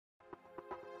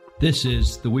This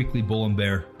is the Weekly Bull and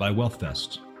Bear by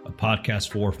WealthVest, a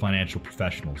podcast for financial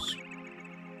professionals.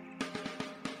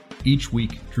 Each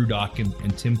week, Drew Dockin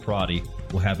and Tim Prati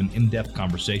will have an in-depth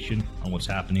conversation on what's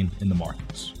happening in the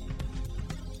markets.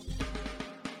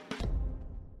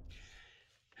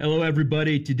 Hello,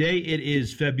 everybody. Today it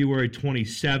is February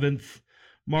 27th.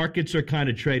 Markets are kind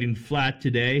of trading flat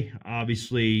today.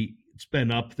 Obviously, it's been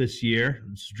up this year.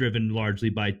 It's driven largely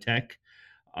by tech.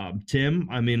 Tim,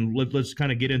 let's kind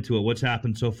of get into it. What's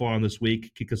happened so far on this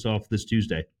week? Kick us off this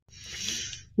Tuesday.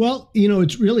 Well,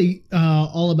 it's really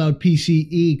all about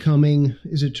PCE coming.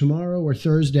 Is it tomorrow or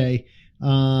Thursday?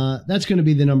 That's going to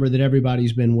be the number that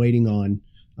everybody's been waiting on.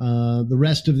 The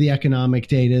rest of the economic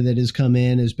data that has come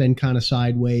in has been kind of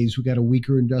sideways. We got a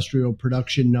weaker industrial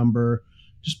production number,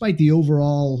 despite the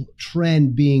overall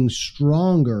trend being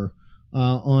stronger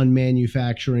on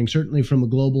manufacturing, certainly from a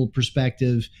global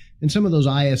perspective. And some of those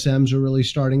ISMs are really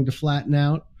starting to flatten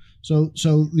out. So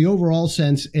the overall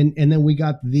sense, and then we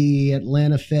got the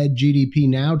Atlanta Fed GDP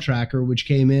Now tracker, which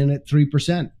came in at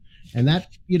 3%. And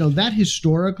that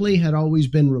historically had always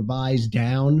been revised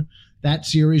down. That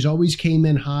series always came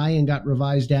in high and got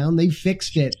revised down. They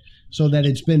fixed it so that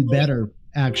it's been better,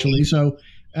 actually. So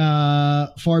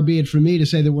far be it from me to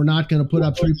say that we're not going to put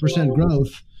up 3%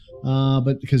 growth,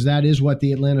 but because that is what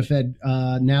the Atlanta Fed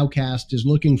Nowcast is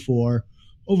looking for.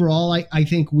 Overall, I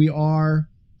think we are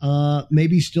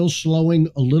maybe still slowing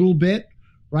a little bit,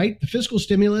 right? The fiscal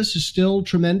stimulus is still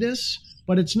tremendous,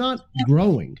 but it's not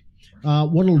growing.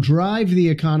 What will drive the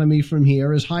economy from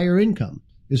here is higher income,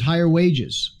 is higher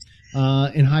wages,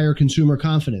 and higher consumer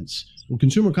confidence. Well,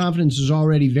 consumer confidence is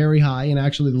already very high, and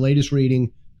actually the latest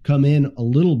reading come in a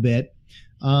little bit,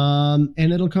 and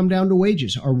it'll come down to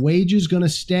wages. Are wages going to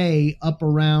stay up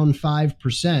around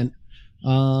 5%?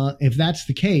 If that's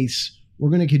the case, we're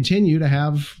going to continue to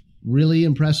have really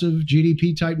impressive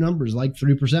GDP type numbers like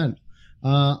 3%.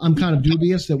 I'm kind of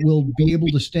dubious that we'll be able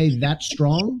to stay that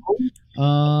strong,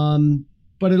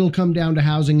 but it'll come down to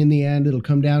housing in the end. It'll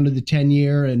come down to the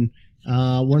 10-year, and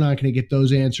we're not going to get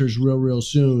those answers real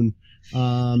soon.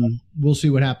 We'll see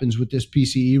what happens with this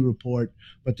PCE report,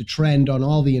 but the trend on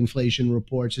all the inflation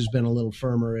reports has been a little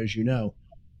firmer, as you know.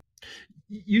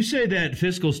 You say that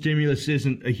fiscal stimulus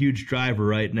isn't a huge driver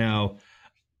right now.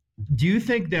 Do you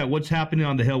think that what's happening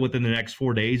on the Hill within the next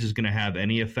 4 days is going to have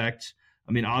any effect?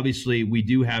 I mean, obviously, we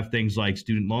do have things like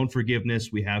student loan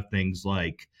forgiveness. We have things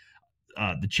like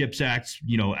the CHIPS Act,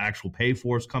 actual pay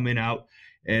fors coming out.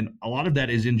 And a lot of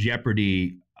that is in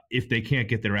jeopardy if they can't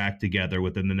get their act together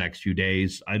within the next few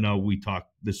days. I know we talk,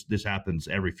 this happens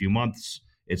every few months.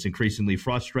 It's increasingly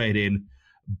frustrating.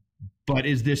 But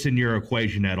is this in your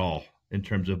equation at all in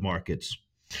terms of markets?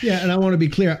 Yeah, and I want to be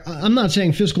clear. I'm not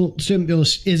saying fiscal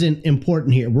stimulus isn't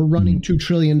important here. We're running $2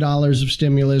 trillion of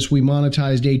stimulus. We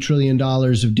monetized $8 trillion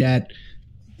of debt.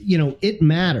 It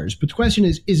matters. But the question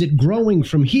is it growing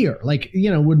from here?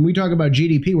 When we talk about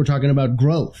GDP, we're talking about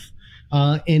growth.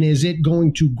 And is it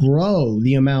going to grow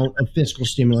the amount of fiscal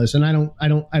stimulus? And I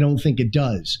don't think it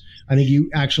does. I think you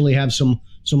actually have some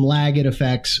lagged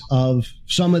effects of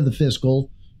some of the fiscal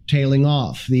tailing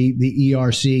off, the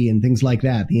ERC and things like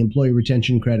that, the employee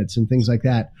retention credits and things like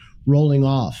that, rolling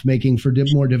off, making for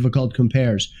more difficult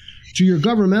compares. To your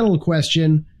governmental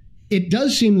question, it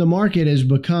does seem the market has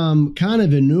become kind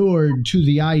of inured to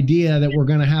the idea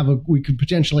that we could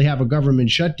potentially have a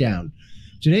government shutdown.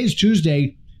 Today's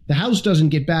Tuesday. The House doesn't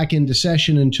get back into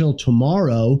session until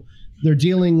tomorrow. They're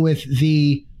dealing with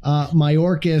the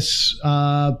Mayorkas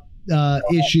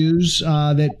issues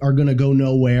that are going to go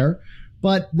nowhere.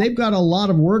 But they've got a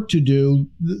lot of work to do.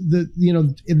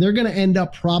 They're going to end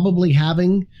up probably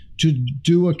having to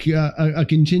do a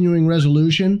continuing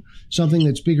resolution, something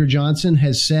that Speaker Johnson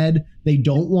has said they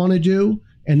don't want to do,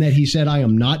 and that he said, I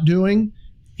am not doing.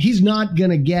 He's not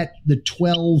going to get the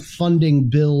 12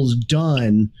 funding bills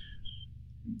done.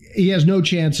 He has no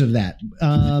chance of that.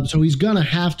 So he's going to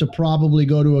have to probably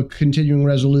go to a continuing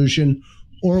resolution,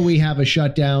 or we have a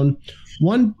shutdown.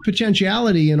 One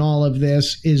potentiality in all of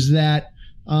this is that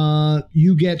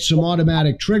you get some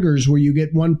automatic triggers where you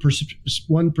get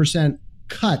 1%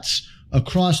 cuts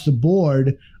across the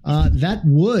board. That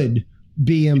would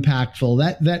be impactful.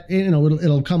 That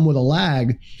it'll come with a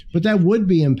lag, but that would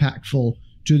be impactful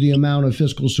to the amount of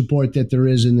fiscal support that there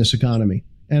is in this economy.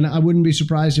 And I wouldn't be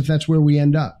surprised if that's where we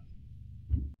end up.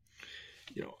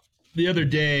 The other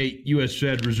day, U.S.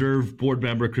 Fed Reserve Board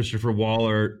member Christopher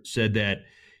Waller said that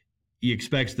he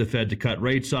expects the Fed to cut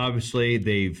rates. Obviously,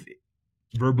 they've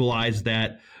verbalized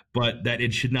that, but that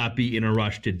it should not be in a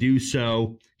rush to do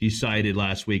so. He cited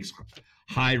last week's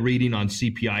high reading on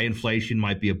CPI inflation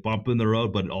might be a bump in the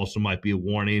road, but it also might be a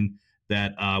warning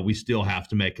that we still have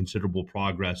to make considerable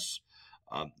progress.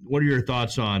 What are your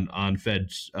thoughts on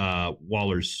Fed's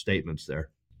Waller's statements there?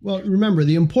 Well, remember,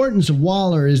 the importance of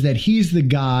Waller is that he's the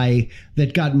guy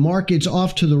that got markets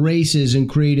off to the races and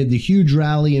created the huge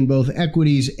rally in both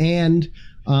equities and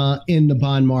in the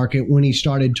bond market when he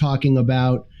started talking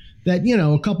about that,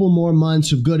 a couple more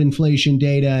months of good inflation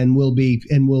data and we'll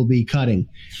be cutting.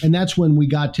 And that's when we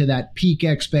got to that peak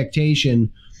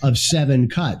expectation of 7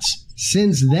 cuts.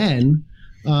 Since then,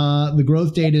 the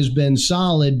growth data has been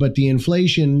solid, but the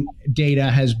inflation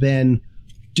data has been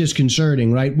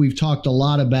disconcerting, right? We've talked a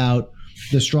lot about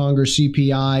the stronger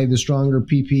CPI, the stronger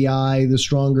PPI, the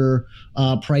stronger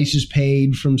prices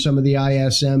paid from some of the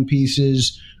ISM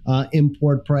pieces,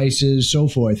 import prices, so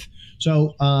forth.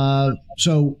 So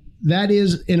that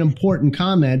is an important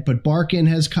comment, but Barkin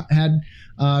has had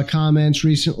comments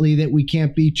recently that we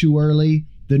can't be too early.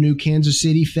 The new Kansas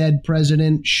City Fed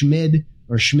president, Schmidt,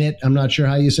 I'm not sure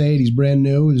how you say it. He's brand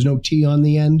new. There's no T on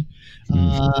the end.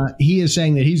 He is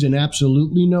saying that he's in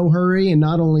absolutely no hurry. And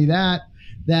not only that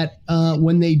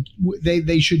when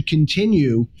they should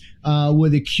continue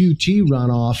with a QT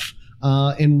runoff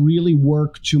and really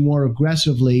work to more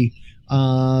aggressively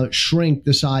shrink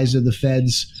the size of the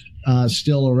Fed's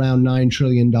still around $9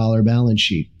 trillion balance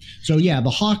sheet. So, yeah,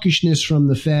 the hawkishness from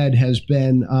the Fed has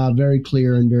been very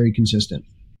clear and very consistent.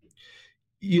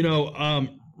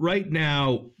 Right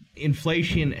now,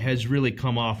 inflation has really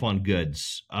come off on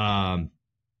goods. We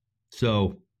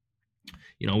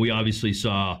obviously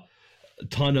saw a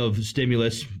ton of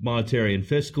stimulus, monetary and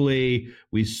fiscally.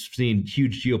 We've seen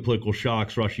huge geopolitical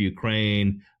shocks, Russia,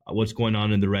 Ukraine, what's going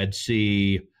on in the Red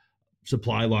Sea,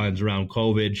 supply lines around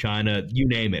COVID, China, you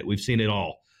name it. We've seen it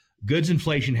all. Goods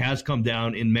inflation has come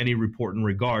down in many important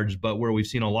regards, but where we've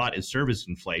seen a lot is service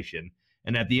inflation.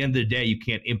 And at the end of the day, you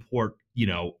can't import,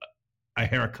 a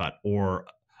haircut or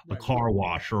a car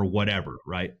wash or whatever,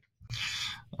 right?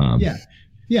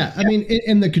 Yeah. I mean,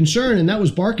 and the concern, and that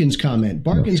was Barkin's comment.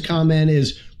 Barkin's comment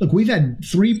is, look, we've had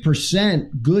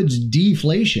 3% goods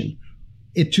deflation.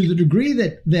 To the degree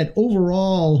that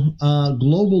overall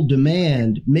global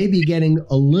demand may be getting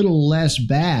a little less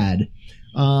bad,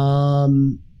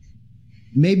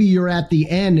 maybe you're at the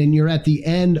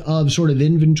end of sort of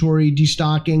inventory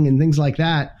destocking and things like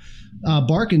that.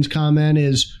 Barkin's comment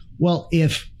is, well,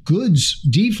 if goods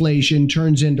deflation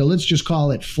turns into, let's just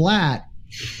call it flat,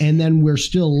 and then we're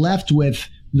still left with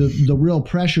the real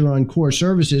pressure on core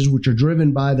services, which are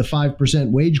driven by the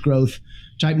 5% wage growth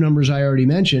type numbers I already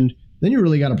mentioned, then you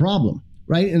really got a problem,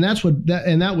 right? And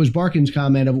that was Barkin's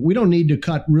comment of, we don't need to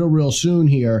cut real soon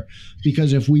here,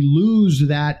 because if we lose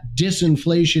that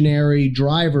disinflationary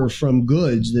driver from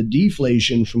goods, the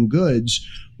deflation from goods,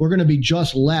 we're going to be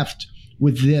just left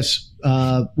with this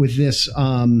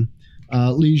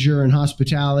leisure and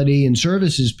hospitality and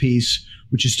services piece,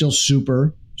 which is still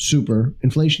super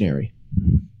inflationary.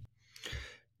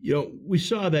 We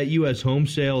saw that U.S. home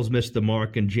sales missed the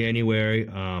mark in January.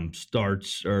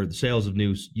 Starts or the sales of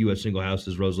new U.S. single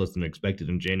houses rose less than expected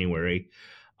in January.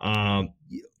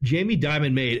 Jamie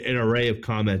Dimon made an array of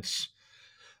comments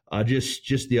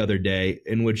just the other day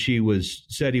in which he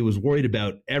said he was worried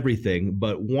about everything,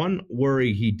 but one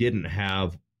worry he didn't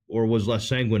have, or was less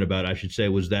sanguine about, I should say,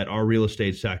 was that our real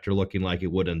estate sector looking like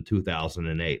it would in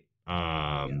 2008.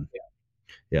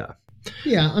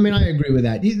 Yeah, I mean, I agree with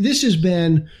that. This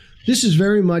has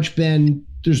very much been,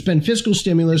 there's been fiscal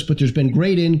stimulus, but there's been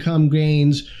great income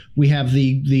gains. We have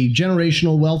the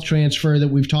generational wealth transfer that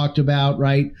we've talked about,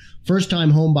 right? First-time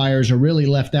home buyers are really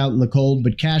left out in the cold,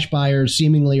 but cash buyers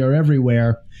seemingly are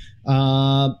everywhere.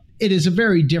 It is a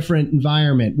very different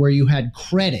environment where you had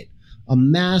credit, a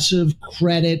massive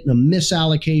credit, and a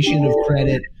misallocation of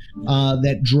credit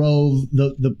that drove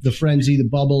the frenzy, the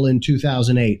bubble in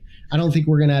 2008. I don't think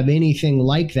we're going to have anything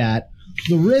like that.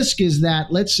 The risk is that,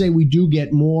 let's say we do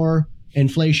get more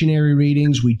inflationary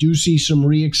readings, we do see some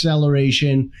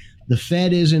reacceleration, the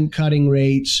Fed isn't cutting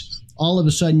rates, all of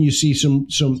a sudden you see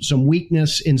some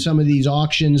weakness in some of these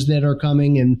auctions that are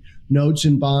coming in notes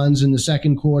and bonds in the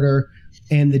second quarter,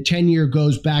 and the 10-year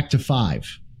goes back to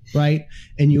 5, right?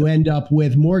 And you end up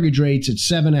with mortgage rates at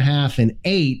 7.5 and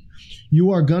 8.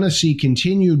 You are going to see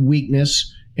continued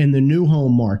weakness in the new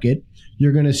home market.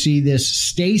 You're going to see this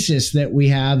stasis that we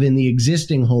have in the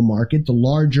existing home market, the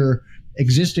larger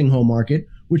existing home market,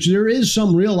 which there is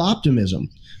some real optimism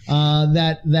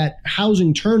that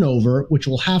housing turnover, which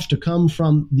will have to come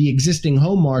from the existing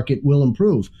home market, will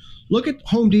improve. Look at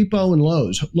Home Depot and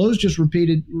Lowe's. Lowe's just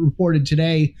reported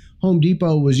today. Home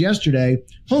Depot was yesterday.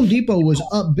 Home Depot was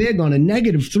up big on a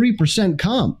negative 3%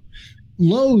 comp.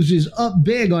 Lowe's is up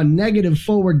big on negative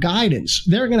forward guidance.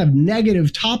 They're going to have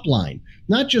negative top line,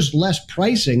 not just less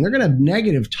pricing. They're going to have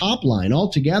negative top line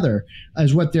altogether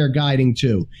as what they're guiding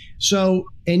to. So,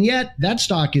 and yet that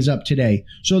stock is up today.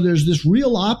 So there's this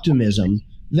real optimism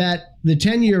that the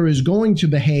 10-year is going to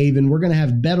behave and we're going to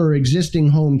have better existing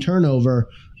home turnover.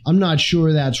 I'm not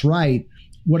sure that's right.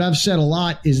 What I've said a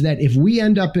lot is that if we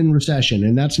end up in recession,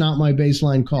 and that's not my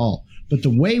baseline call, but the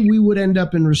way we would end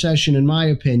up in recession, in my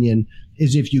opinion,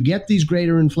 is if you get these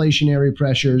greater inflationary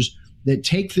pressures that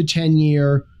take the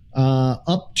 10-year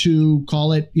up to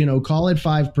call it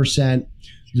 5%.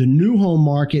 The new home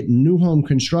market and new home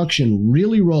construction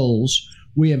really rolls.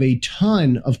 We have a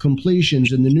ton of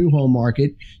completions in the new home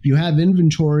market. You have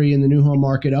inventory in the new home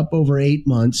market up over 8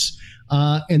 months.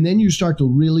 And then you start to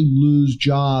really lose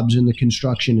jobs in the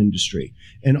construction industry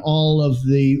and all of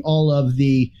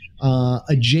the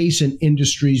adjacent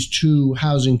industries to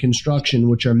housing construction,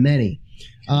 which are many.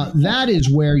 That is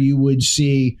where you would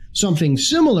see something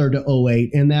similar to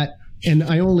 '08, and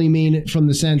I only mean it from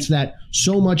the sense that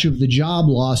so much of the job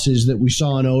losses that we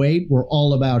saw in '08 were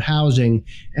all about housing,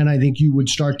 and I think you would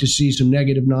start to see some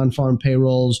negative non-farm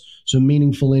payrolls, some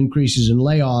meaningful increases in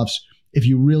layoffs if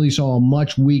you really saw a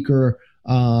much weaker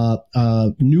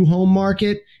new home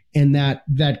market and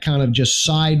that kind of just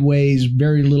sideways,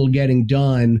 very little getting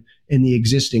done in the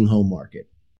existing home market.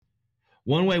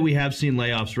 One way we have seen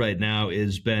layoffs right now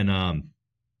has been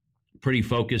pretty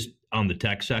focused on the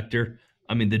tech sector.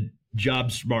 I mean, the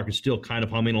jobs market's still kind of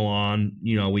humming along.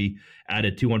 You know, we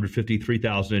added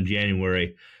 253,000 in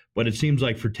January, but it seems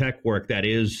like for tech work, that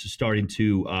is starting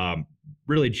to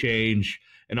really change.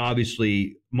 And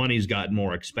obviously, money's gotten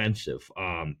more expensive,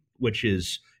 which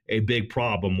is a big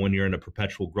problem when you're in a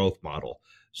perpetual growth model.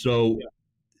 So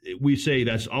we say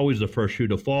that's always the first shoe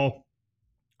to fall.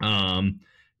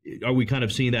 Are we kind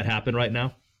of seeing that happen right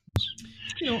now?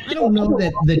 I don't know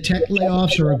that the tech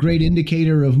layoffs are a great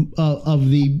indicator of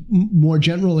the more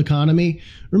general economy.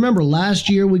 Remember, last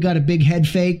year we got a big head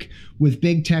fake with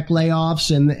big tech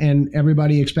layoffs, and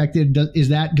everybody expected, is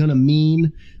that going to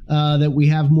mean that we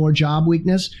have more job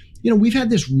weakness? We've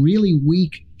had this really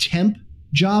weak temp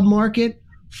job market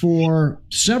for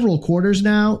several quarters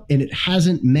now, and it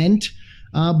hasn't meant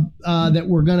that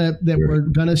we're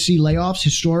gonna see layoffs.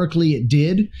 Historically, it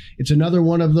did. It's another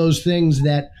one of those things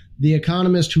that the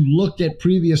economist who looked at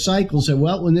previous cycles said,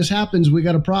 well, when this happens, we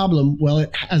got a problem. Well,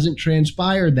 it hasn't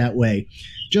transpired that way.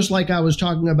 Just like I was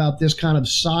talking about this kind of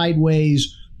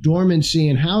sideways dormancy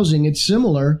in housing, it's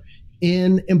similar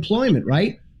in employment,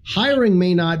 right? Hiring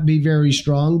may not be very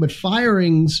strong, but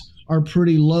firings are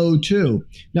pretty low too.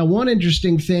 Now, one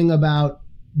interesting thing about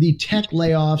the tech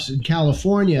layoffs in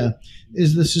California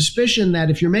is the suspicion that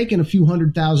if you're making a few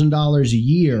 $100,000 a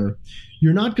year,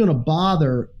 you're not going to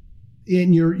bother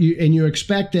and you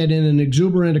expect that in an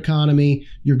exuberant economy,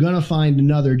 you're going to find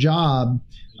another job,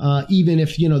 even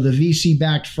if, the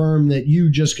VC-backed firm that you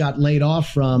just got laid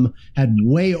off from had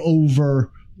way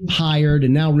over hired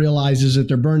and now realizes that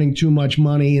they're burning too much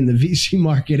money and the VC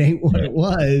market ain't what it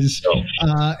was.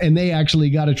 And they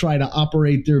actually got to try to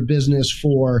operate their business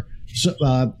for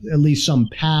at least some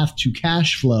path to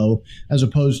cash flow as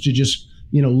opposed to just,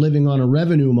 living on a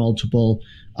revenue multiple.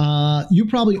 You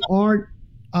probably aren't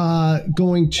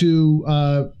going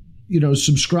to,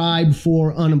 subscribe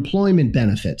for unemployment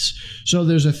benefits. So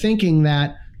there's a thinking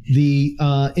that the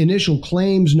initial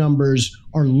claims numbers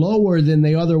are lower than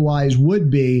they otherwise would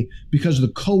be because the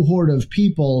cohort of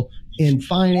people in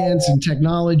finance and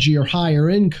technology are higher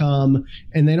income,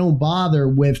 and they don't bother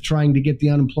with trying to get the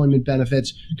unemployment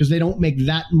benefits because they don't make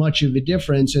that much of a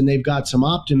difference, and they've got some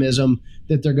optimism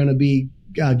that they're going to be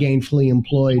gainfully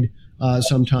employed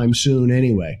sometime soon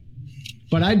anyway.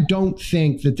 But I don't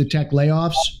think that the tech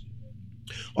layoffs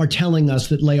are telling us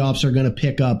that layoffs are going to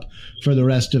pick up for the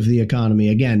rest of the economy.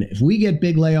 Again, if we get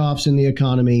big layoffs in the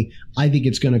economy, I think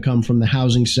it's going to come from the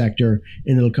housing sector,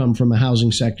 and it'll come from a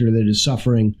housing sector that is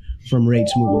suffering from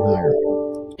rates moving higher.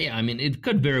 Yeah, I mean, it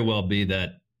could very well be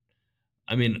that.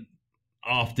 I mean,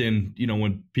 often,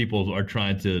 when people are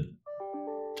trying to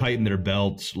tighten their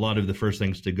belts, a lot of the first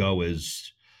things to go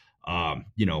is,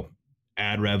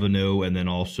 ad revenue, and then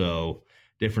also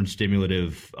different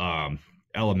stimulative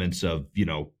elements of,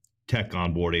 tech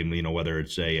onboarding, whether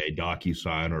it's a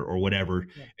DocuSign or whatever,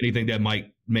 anything that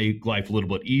might make life a little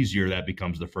bit easier, that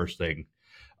becomes the first thing,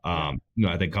 I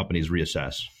think companies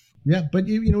reassess. Yeah, but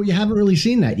you haven't really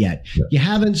seen that yet. Yeah. You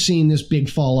haven't seen this big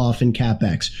fall off in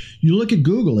CapEx. You look at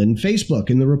Google and Facebook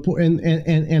and the report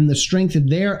and the strength of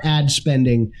their ad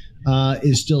spending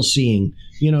is still seeing.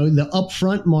 The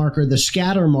upfront marker, the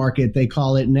scatter market, they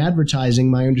call it in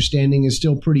advertising, my understanding is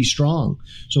still pretty strong.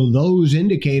 So those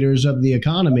indicators of the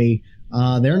economy,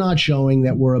 they're not showing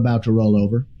that we're about to roll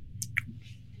over.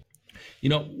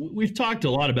 We've talked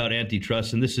a lot about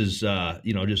antitrust, and this is,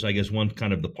 just, I guess, one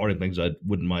kind of the parting things I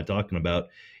wouldn't mind talking about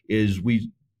is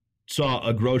we saw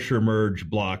a grocer merge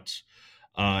blocked,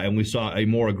 and we saw a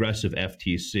more aggressive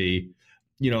FTC.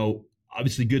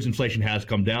 Obviously goods inflation has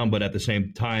come down, but at the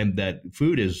same time that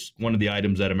food is one of the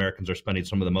items that Americans are spending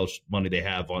some of the most money they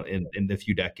have on in a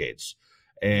few decades.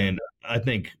 And I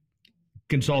think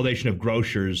consolidation of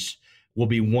grocers will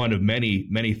be one of many,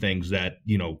 many things that,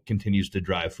 continues to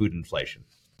drive food inflation.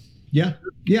 Yeah,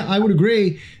 I would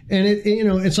agree. And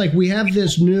it's like we have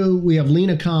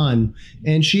Lena Khan,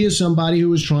 and she is somebody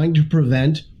who is trying to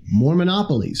prevent more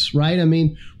monopolies, right? I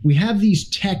mean, we have these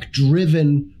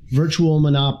tech-driven virtual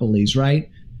monopolies, right?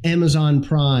 Amazon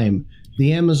Prime,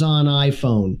 the Amazon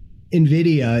iPhone,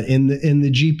 NVIDIA in the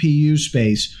GPU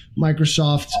space,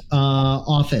 Microsoft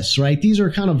Office, right? These are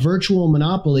kind of virtual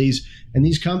monopolies, and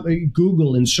these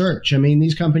Google and search. I mean,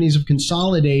 these companies have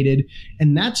consolidated,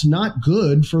 and that's not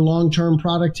good for long-term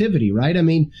productivity, right? I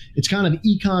mean, it's kind of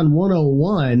Econ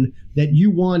 101 that you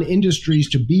want industries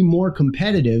to be more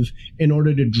competitive in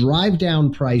order to drive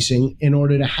down pricing, in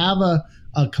order to have a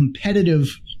competitive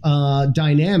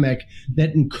dynamic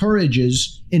that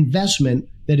encourages investment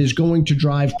that is going to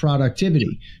drive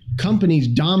productivity. Companies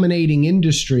dominating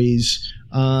industries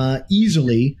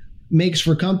easily makes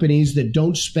for companies that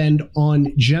don't spend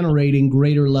on generating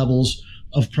greater levels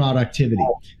of productivity.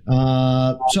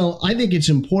 So I think it's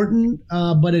important,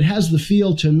 but it has the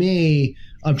feel to me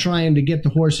of trying to get the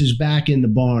horses back in the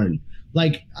barn.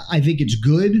 Like, I think it's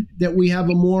good that we have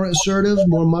a more assertive,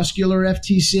 more muscular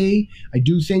FTC. I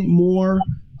do think more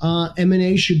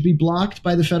M&A should be blocked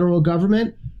by the federal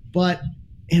government. But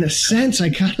in a sense, I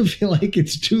kind of feel like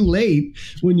it's too late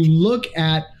when you look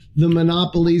at the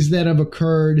monopolies that have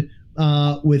occurred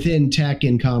within tech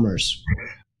and commerce.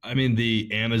 I mean, the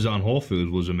Amazon Whole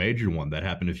Foods was a major one that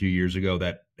happened a few years ago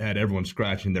that had everyone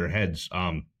scratching their heads.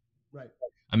 Right.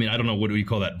 I mean, I don't know, what do we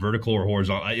call that, vertical or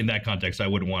horizontal? In that context, I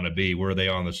wouldn't want to be. Where are they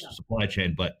on the supply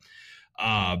chain? But,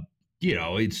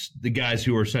 it's the guys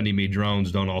who are sending me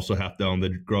drones don't also have to own the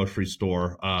grocery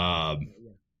store.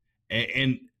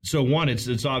 And so, one,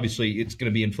 it's obviously it's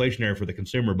going to be inflationary for the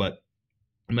consumer. But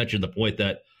I mentioned the point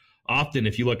that often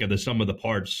if you look at the sum of the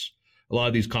parts, a lot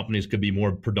of these companies could be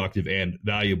more productive and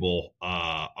valuable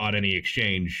on any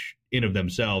exchange in of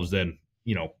themselves than,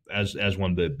 as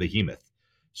one behemoth.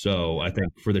 So I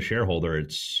think for the shareholder,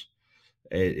 it's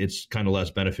kind of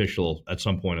less beneficial at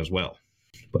some point as well.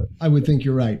 But I would think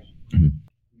you're right.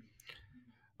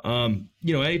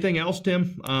 Anything else,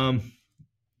 Tim?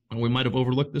 We might have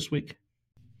overlooked this week.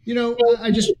 We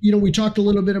talked a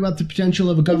little bit about the potential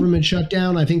of a government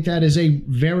shutdown. I think that is a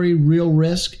very real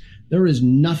risk. There is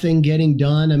nothing getting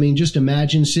done. I mean, just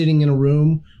imagine sitting in a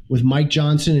room with Mike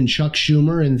Johnson and Chuck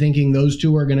Schumer and thinking those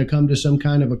two are going to come to some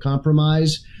kind of a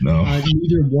compromise. No.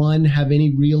 Neither one have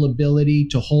any real ability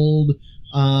to hold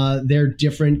their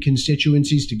different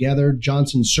constituencies together.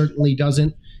 Johnson certainly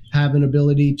doesn't have an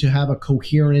ability to have a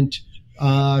coherent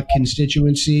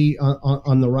constituency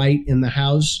on the right in the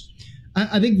House.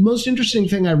 I think the most interesting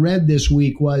thing I read this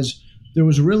week was there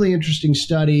was a really interesting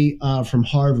study from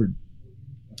Harvard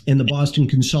in the Boston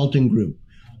Consulting Group,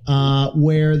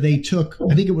 where they took,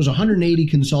 I think it was 180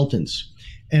 consultants,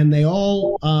 and they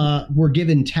all were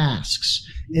given tasks.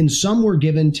 And some were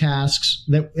given tasks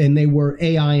and they were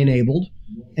AI enabled,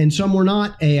 and some were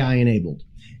not AI enabled.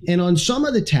 And on some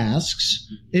of the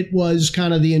tasks, it was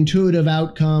kind of the intuitive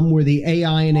outcome where the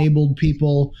AI enabled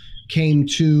people came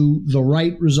to the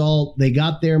right result. They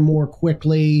got there more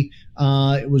quickly.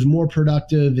 It was more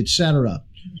productive, etc.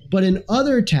 But in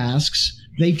other tasks,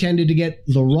 they tended to get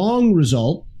the wrong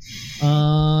result,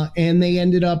 and they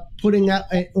ended up putting out.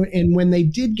 And when they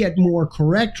did get more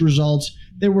correct results,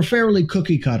 they were fairly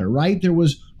cookie cutter, right? There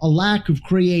was a lack of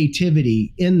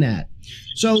creativity in that.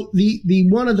 So the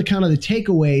one of the kind of the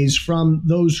takeaways from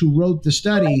those who wrote the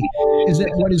study is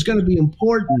that what is going to be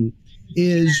important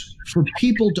is for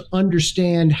people to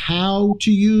understand how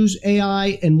to use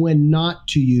AI and when not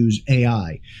to use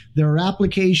AI. There are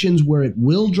applications where it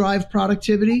will drive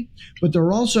productivity, but there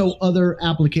are also other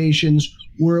applications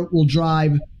where it will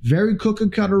drive very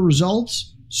cookie-cutter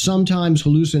results, sometimes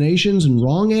hallucinations and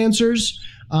wrong answers,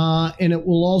 and it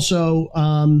will also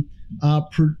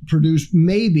produce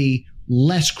maybe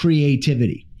less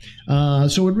creativity.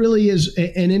 So it really is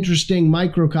an interesting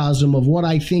microcosm of what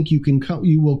I think you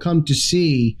will come to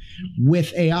see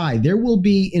with AI. There will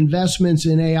be investments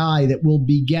in AI that will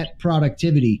beget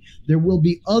productivity. There will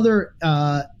be other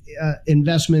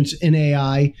investments in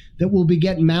AI that will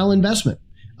beget malinvestment.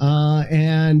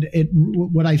 And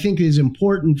what I think is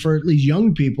important for at least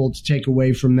young people to take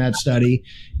away from that study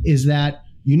is that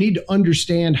you need to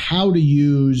understand how to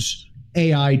use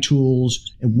AI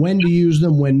tools and when to use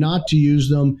them, when not to use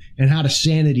them, and how to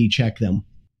sanity check them.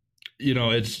 You know,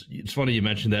 it's funny you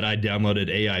mentioned that. I downloaded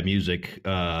AI music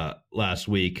last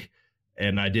week,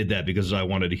 and I did that because I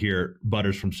wanted to hear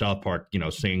Butters from South Park,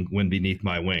 sing "Wind Beneath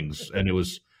My Wings," and it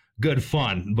was good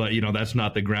fun. But that's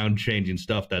not the ground changing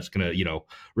stuff that's going to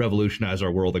revolutionize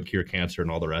our world and cure cancer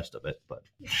and all the rest of it. But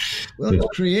well, it's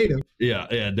creative. Yeah,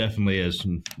 it definitely is.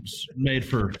 And it's made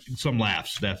for some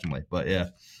laughs, definitely. But yeah.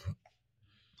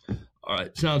 All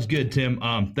right. Sounds good, Tim.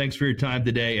 Thanks for your time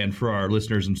today. And for our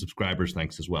listeners and subscribers,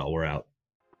 thanks as well. We're out.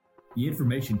 The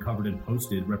information covered and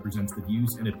posted represents the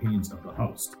views and opinions of the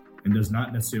host and does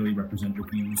not necessarily represent the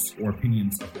views or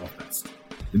opinions of WealthVest.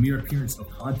 The mere appearance of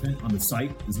content on the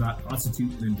site does not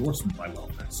constitute an endorsement by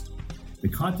WealthVest. The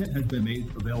content has been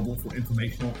made available for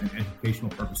informational and educational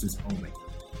purposes only.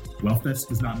 WealthVest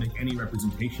does not make any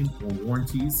representation or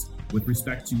warranties with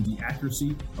respect to the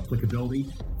accuracy, applicability,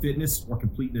 fitness, or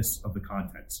completeness of the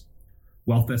contents.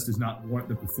 WealthVest does not warrant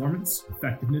the performance,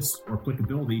 effectiveness, or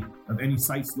applicability of any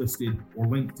sites listed or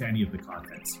linked to any of the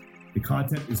contents. The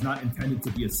content is not intended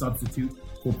to be a substitute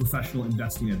for professional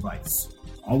investing advice.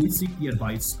 Always seek the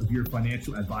advice of your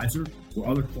financial advisor or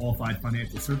other qualified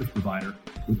financial service provider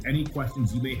with any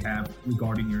questions you may have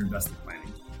regarding your investment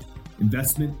planning.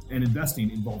 Investment and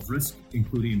investing involves risk,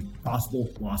 including possible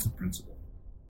loss of principal.